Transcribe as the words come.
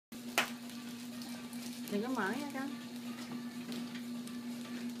Đừng có mở nha con.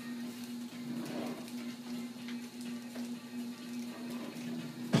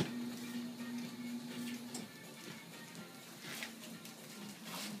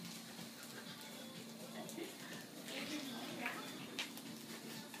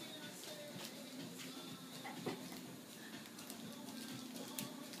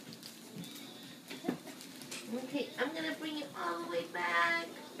 Okay, I'm gonna bring it all the way back.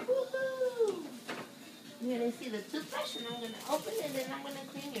 Woohoo! You're gonna see the toothbrush, and I'm gonna open it, and then I'm gonna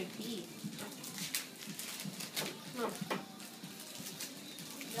clean your teeth. Come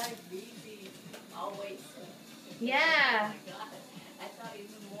Like Vivi, always. Yeah. Oh my God. I thought in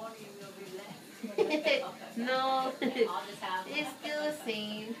the morning it will be less. No, All the time. it's still the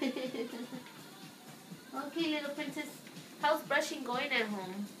same. Okay, little princess, how's brushing going at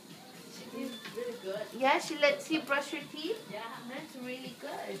home? She did really good. Yeah, she lets you brush your teeth? Yeah. That's really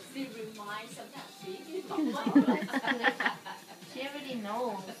good. She reminds sometimes she Oh, that's good. She already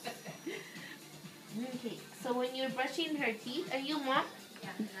knows. Okay, so when you're brushing her teeth, are you mom?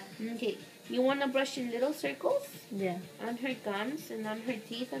 Yeah. Okay, you want to brush in little circles Yeah. on her gums and on her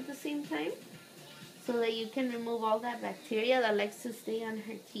teeth at the same time, so that you can remove all that bacteria that likes to stay on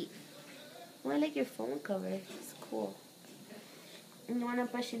her teeth. Oh, I like your phone cover. It's cool. And you want to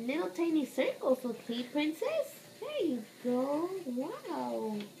brush in little tiny circles, okay, princess? There you go.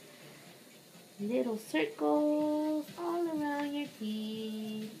 Wow. Little circles all around your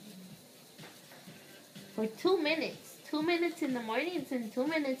teeth. For 2 minutes. 2 minutes in the mornings and 2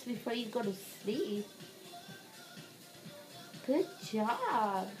 minutes before you go to sleep. Good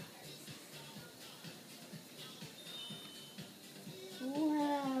job.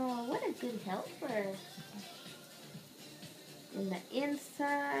 Wow, what a good helper. In the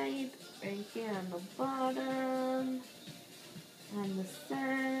inside, right here on the bottom, on the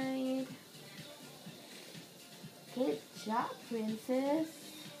side. Good job, princess.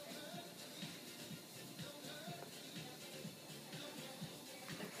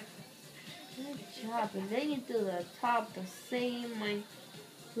 Good job. And then you do the top the same, like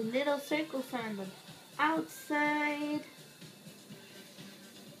the little circles on the outside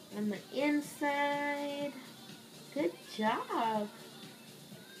and the inside. Good job.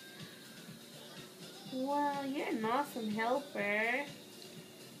 Wow, you're an awesome helper.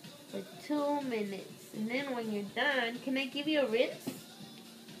 For 2 minutes. And then when you're done, can I give you a rinse?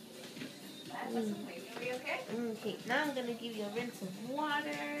 Are we okay? Okay, now I'm going to give you a rinse of water.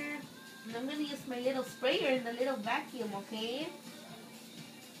 And I'm going to use my little sprayer and the little vacuum, okay?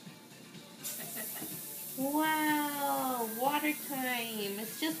 Wow, water time.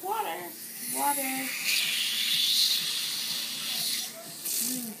 It's just water. Water.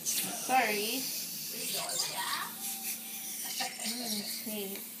 Sorry.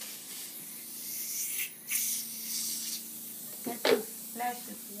 Okay. Let's just splash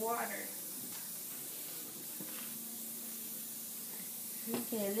this water.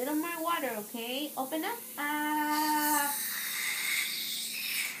 Okay, a little more water, okay? Open up. Ah.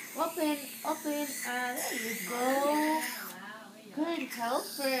 Open, open. Ah, there you go. Good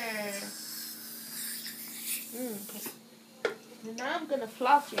helper. Okay. And now I'm going to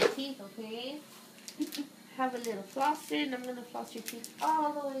floss your teeth, okay? Have a little flosser, and I'm going to floss your teeth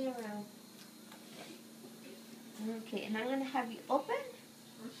all the way around. Okay, and I'm going to have you open.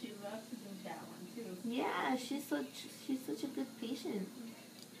 Oh, she loves to do that one too. Yeah, she's such a good patient.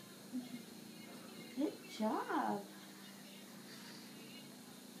 Good job.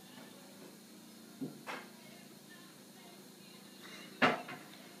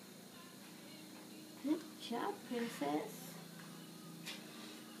 Good job, princess.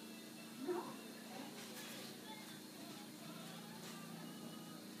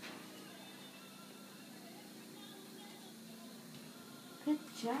 Good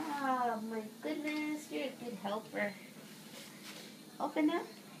job. My goodness, you're a good helper. Open up.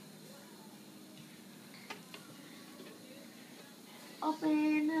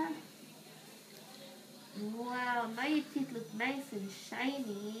 Open. Wow, now your teeth look nice and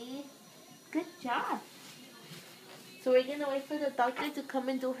shiny. Good job. So we're going to wait for the doctor to come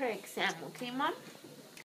and do her exam, okay, Mom?